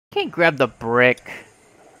Can't grab the brick.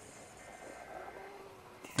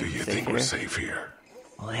 Do you think we're safe here?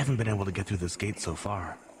 Well, I haven't been able to get through this gate so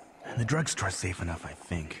far. And the drugstore's safe enough, I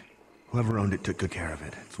think. Whoever owned it took good care of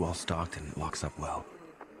it. It's well stocked and it locks up well.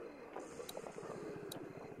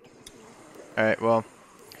 Alright, well.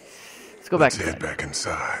 Let's go back Let's head back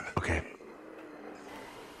inside. Okay.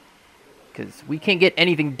 Because we can't get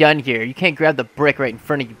anything done here. You can't grab the brick right in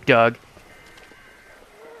front of you, Doug.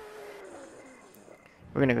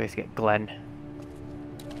 We're gonna go get Glenn.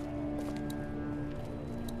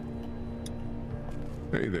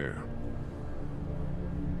 Hey there.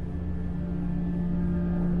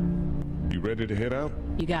 You ready to head out?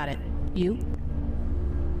 You got it. You?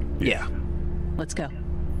 Yeah. Let's go.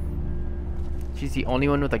 She's the only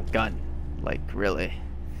one with a gun. Like, really.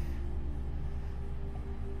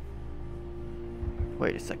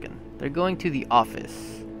 Wait a second. They're going to the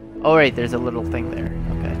office. Oh, right, there's a little thing there.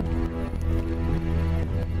 Okay.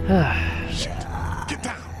 Shit. Get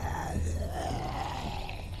down.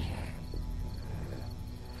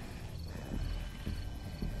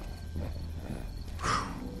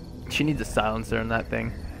 She needs a silencer in that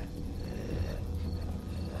thing.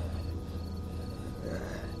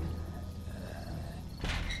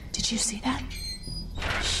 Did you see that?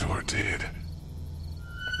 I sure did.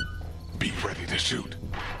 Be ready to shoot.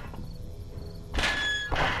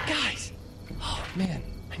 Guys! Oh, man.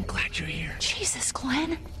 I'm glad you're here. Jesus,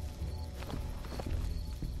 Glenn.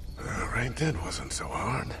 Right then wasn't so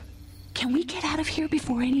hard. Can we get out of here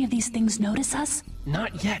before any of these things notice us?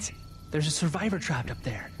 Not yet. There's a survivor trapped up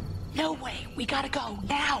there. No way. We gotta go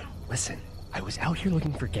now. Listen, I was out here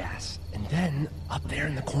looking for gas, and then, up there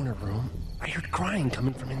in the corner room, I heard crying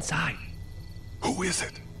coming from inside. Who is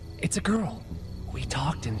it? It's a girl. We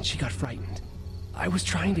talked and she got frightened. I was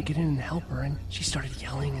trying to get in and help her, and she started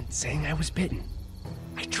yelling and saying I was bitten.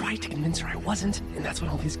 I tried to convince her I wasn't, and that's when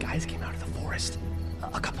all these guys came out of the forest.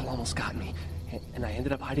 A couple almost got me, and I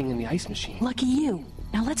ended up hiding in the ice machine. Lucky you.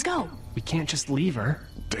 Now let's go. We can't just leave her.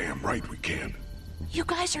 Damn right we can. You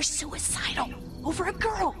guys are suicidal. Over a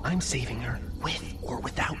girl. I'm saving her, with or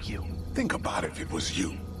without you. Think about it if it was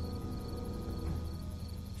you.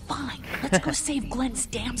 Fine. Let's go save Glenn's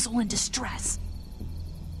damsel in distress.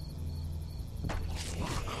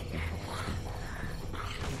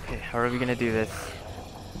 Okay, how are we gonna do this?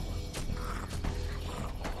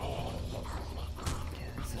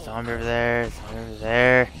 There's a zombie over there, zombie over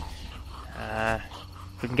there.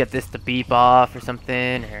 If we can get this to beep off or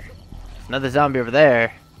something, or there's another zombie over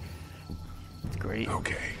there. That's great.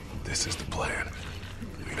 Okay, this is the plan.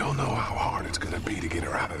 We don't know how hard it's gonna be to get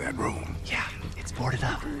her out of that room. Yeah, it's boarded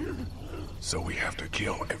up. So we have to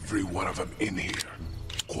kill every one of them in here.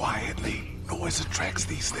 Quietly. Noise attracts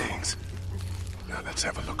these things. Now let's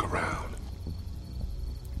have a look around.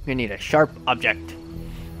 We need a sharp object.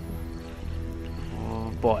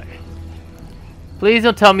 Oh boy. Please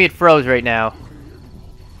don't tell me it froze right now.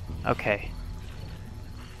 Okay.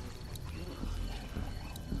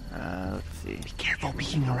 Let's see. Be careful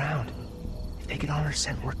peeking around. If they get on our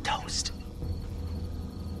scent, we're toast.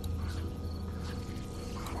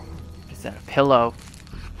 Is that a pillow?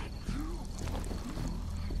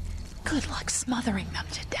 Good luck smothering them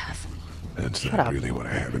to death. That's Shut not up. really what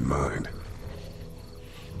I have in mind.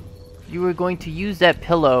 You were going to use that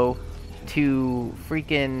pillow to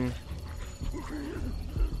freaking...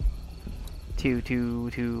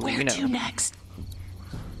 Where you know. to next?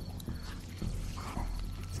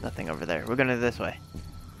 There's nothing over there. We're gonna this way.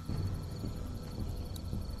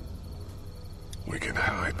 We can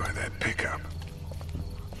hide by that pickup.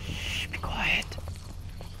 Shh, be quiet.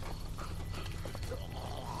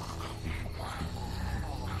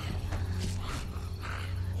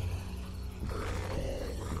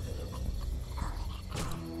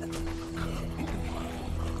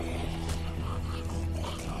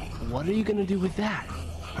 What are you gonna do with that?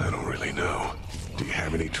 I don't really know. Do you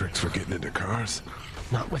have any tricks for getting into cars?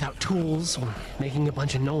 Not without tools or making a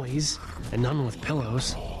bunch of noise, and none with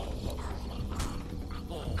pillows.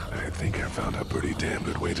 I think I found a pretty damn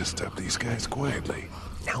good way to stop these guys quietly.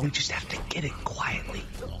 Now we just have to get it quietly.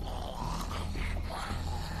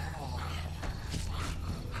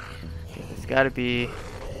 Okay, there's gotta be...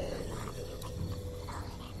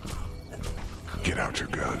 Get out your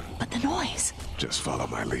gun. But the noise. Just follow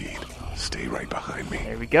my lead. Stay right behind me.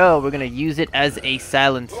 There we go. We're gonna use it as a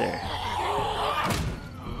silencer.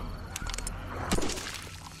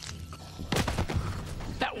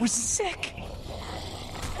 That was sick!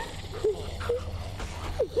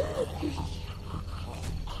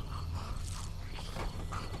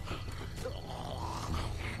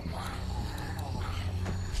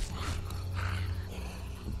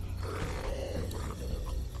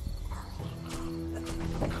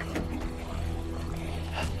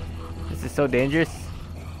 is so dangerous.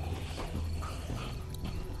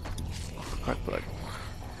 Spark plug.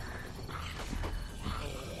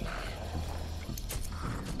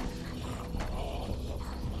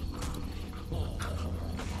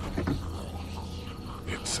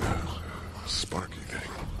 It's a sparky thing.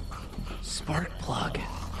 Spark plug.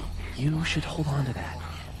 You should hold on to that.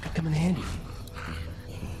 Could come in handy.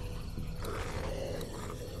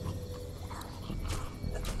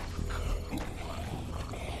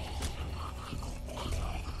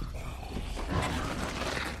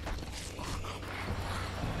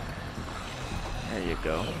 There you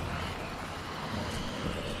go.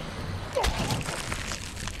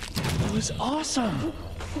 That was awesome.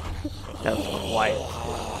 That was quiet.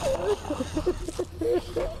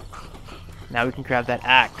 Now we can grab that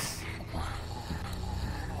axe.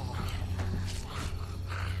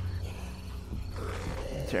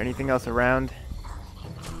 Is there anything else around?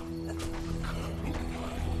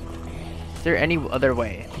 Is there any other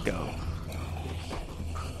way to go?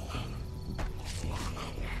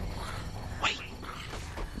 Wait.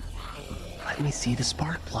 Let me see the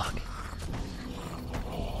spark plug.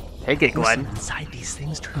 Take it, Glenn. Something inside these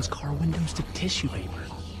things turns car windows to tissue paper.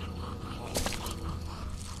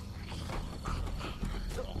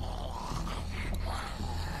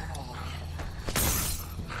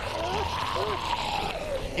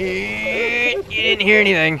 You didn't hear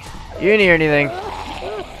anything. You didn't hear anything.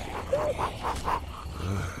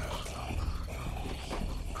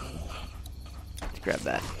 Let's grab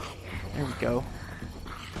that. There we go.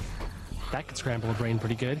 That could scramble a brain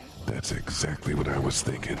pretty good. That's exactly what I was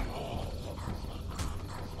thinking.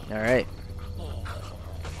 Alright.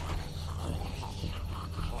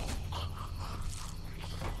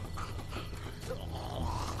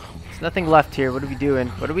 There's nothing left here. What are we doing?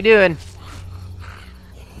 What are we doing?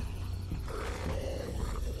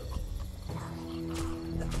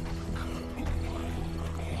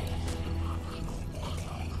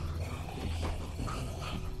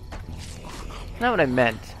 Not what I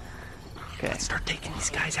meant. Okay. Let's start taking these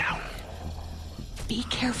guys out. Be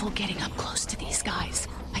careful getting up close to these guys.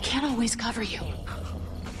 I can't always cover you.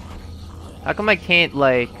 How come I can't,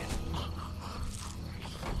 like...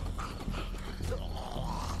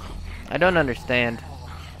 I don't understand.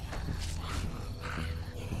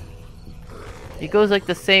 He goes, like,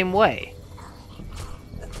 the same way.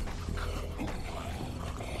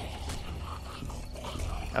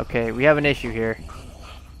 Okay, we have an issue here.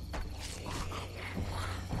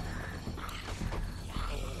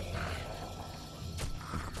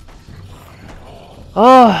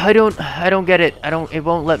 Oh, I don't get it. It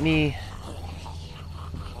won't let me.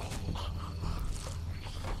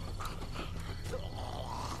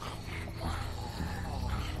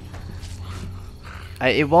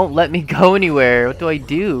 It won't let me go anywhere. What do I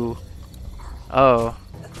do? Oh.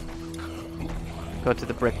 Go to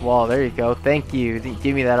the brick wall. There you go. Thank you.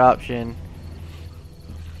 Give me that option.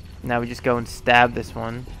 Now we just go and stab this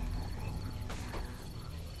one.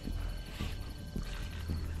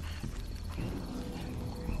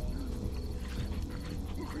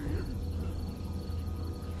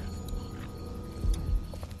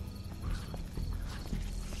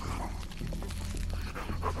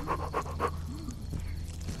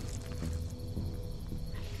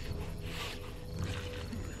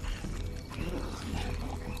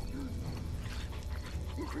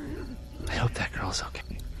 I hope that girl's okay.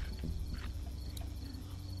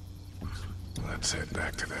 Let's head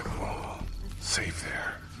back to that wall. Safe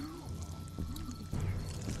there.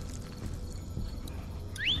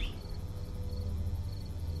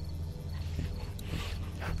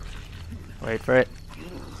 Wait for it.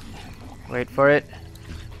 Wait for it.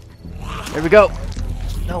 There we go.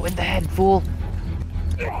 No, in the head, fool.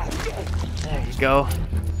 There you go.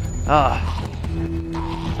 Ah.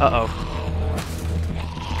 Uh-oh.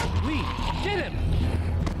 Get him!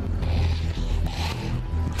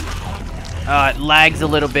 It lags a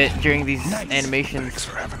little bit during these animations. Thanks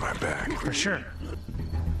for having my back. For sure.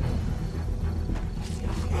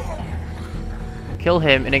 Kill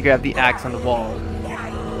him and then grab the axe on the wall.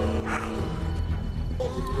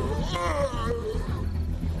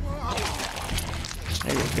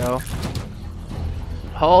 There you go.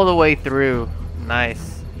 All the way through.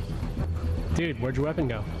 Nice. Dude, where'd your weapon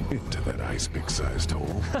go? Into that ice big-sized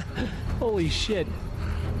hole. Holy shit.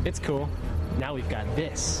 It's cool. Now we've got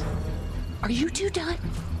this. Are you two done?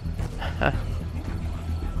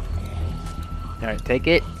 Alright, take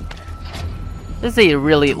it. This is a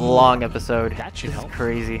really long episode. That should This help. is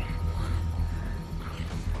crazy.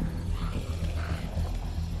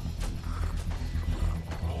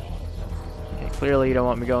 Okay, clearly you don't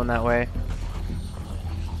want me going that way.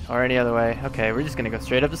 Or any other way. Okay, we're just gonna go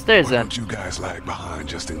straight up the stairs Why then. don't you guys lag behind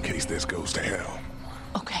just in case this goes to hell?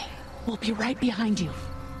 Okay, we'll be right behind you.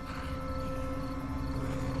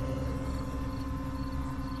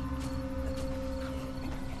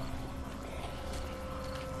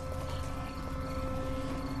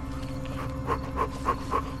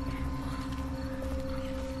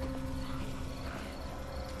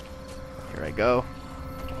 Here I go.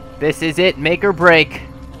 This is it, make or break.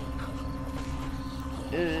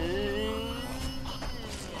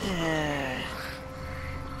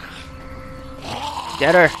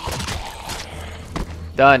 Get her.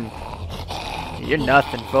 Done. You're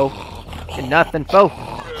nothing, foe. You're nothing, foe.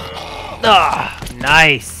 Ah,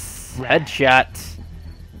 nice. Headshot.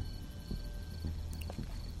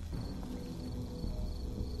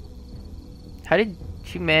 How did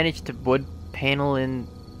she manage to wood panel in...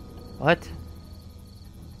 What?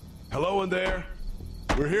 Hello in there.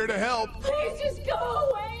 We're here to help. Please just go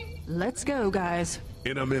away. Let's go, guys.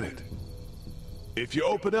 In a minute. If you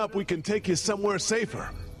open up, we can take you somewhere safer.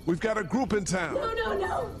 We've got a group in town. No, no,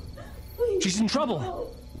 no. Please. She's in trouble. No.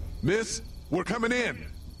 Miss, we're coming in.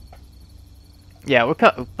 Yeah, we're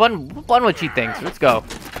fun what she thinks. Let's go.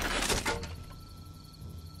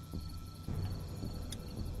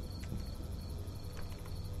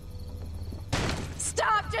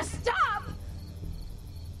 Stop, just stop.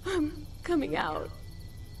 I'm coming out.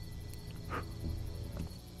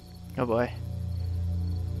 Oh boy.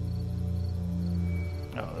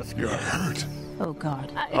 Oh, that's You're good. hurt. Oh,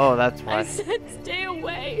 God. Oh, that's I why. said stay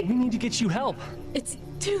away. We need to get you help. It's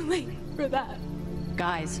too late for that.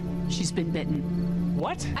 Guys, she's been bitten.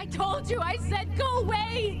 What? I told you, I said go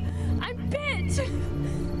away. I'm bit.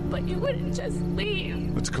 But you wouldn't just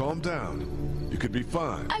leave. Let's calm down. You could be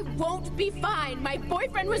fine. I won't be fine. My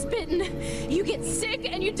boyfriend was bitten. You get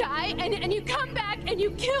sick and you die and you come back and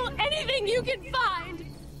you kill anything you can find.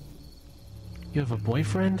 You have a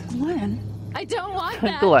boyfriend? Glenn? I don't want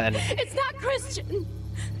that. Glenn. It's not Christian.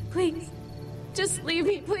 Please, just leave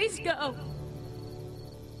me. Please go.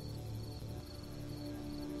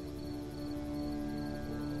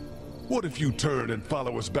 What if you turn and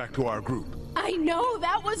follow us back to our group? I know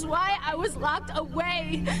that was why I was locked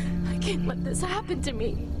away. I can't let this happen to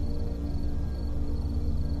me.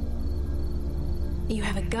 You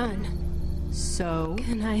have a gun. So,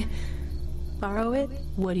 Can I borrow it?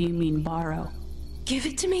 what do you mean borrow? Give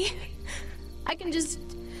it to me. I can just,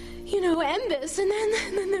 end this, and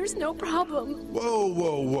then there's no problem. Whoa,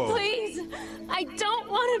 whoa, whoa. Please, I don't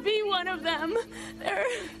want to be one of them.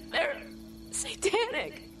 They're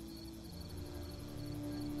satanic.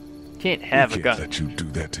 Can't have We a can't gun. let you do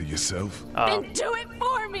that to yourself. Oh. Then do it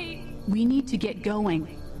for me. We need to get going.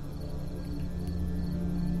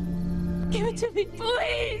 Give it to me,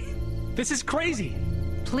 please. This is crazy.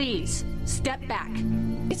 Please, step back.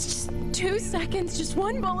 It's just 2 seconds, just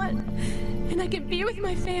one bullet, and I can be with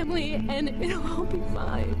my family, and it'll all be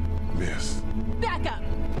fine. Miss. Back up,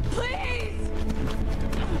 please.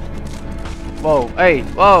 Whoa, hey,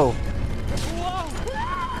 whoa.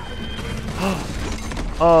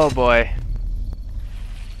 Oh boy.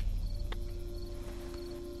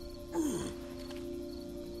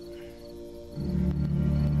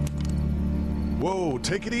 Whoa,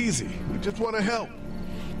 take it easy. We just want to help.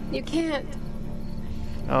 You can't.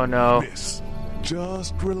 Oh no. Miss,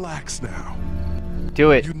 just relax now.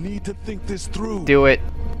 Do it. You need to think this through. Do it.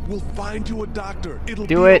 We'll find you a doctor. It'll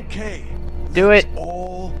Do be it. okay. Do it.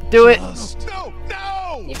 All Do it. just... No,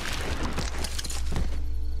 no!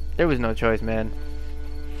 There was no choice, man.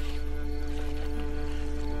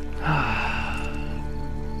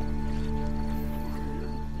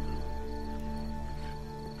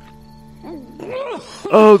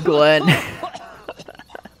 Oh, Glenn.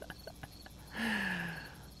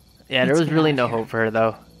 Yeah, there was really no hope for her,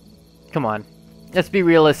 though. Come on. Let's be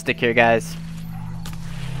realistic here, guys.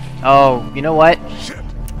 Oh, you know what? Shit.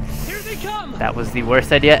 Here they come. That was the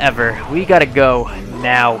worst idea ever. We gotta go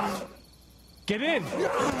now. Get in.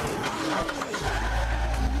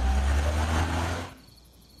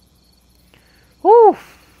 Whew.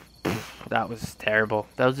 That was terrible.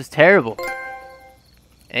 That was just terrible.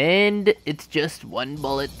 And it's just one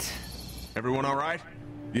bullet. Everyone all right?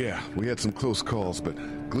 Yeah, we had some close calls, but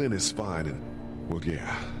Glenn is fine, and, well,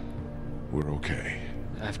 yeah, we're okay.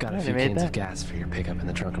 I've got Yeah, a they few made cans that. of gas for your pickup in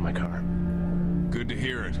the trunk of my car. Good to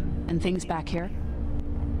hear it. And things back here?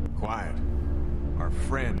 Quiet. Our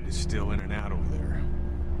friend is still in and out over there.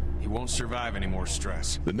 He won't survive any more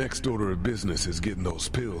stress. The next order of business is getting those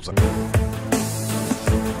pills.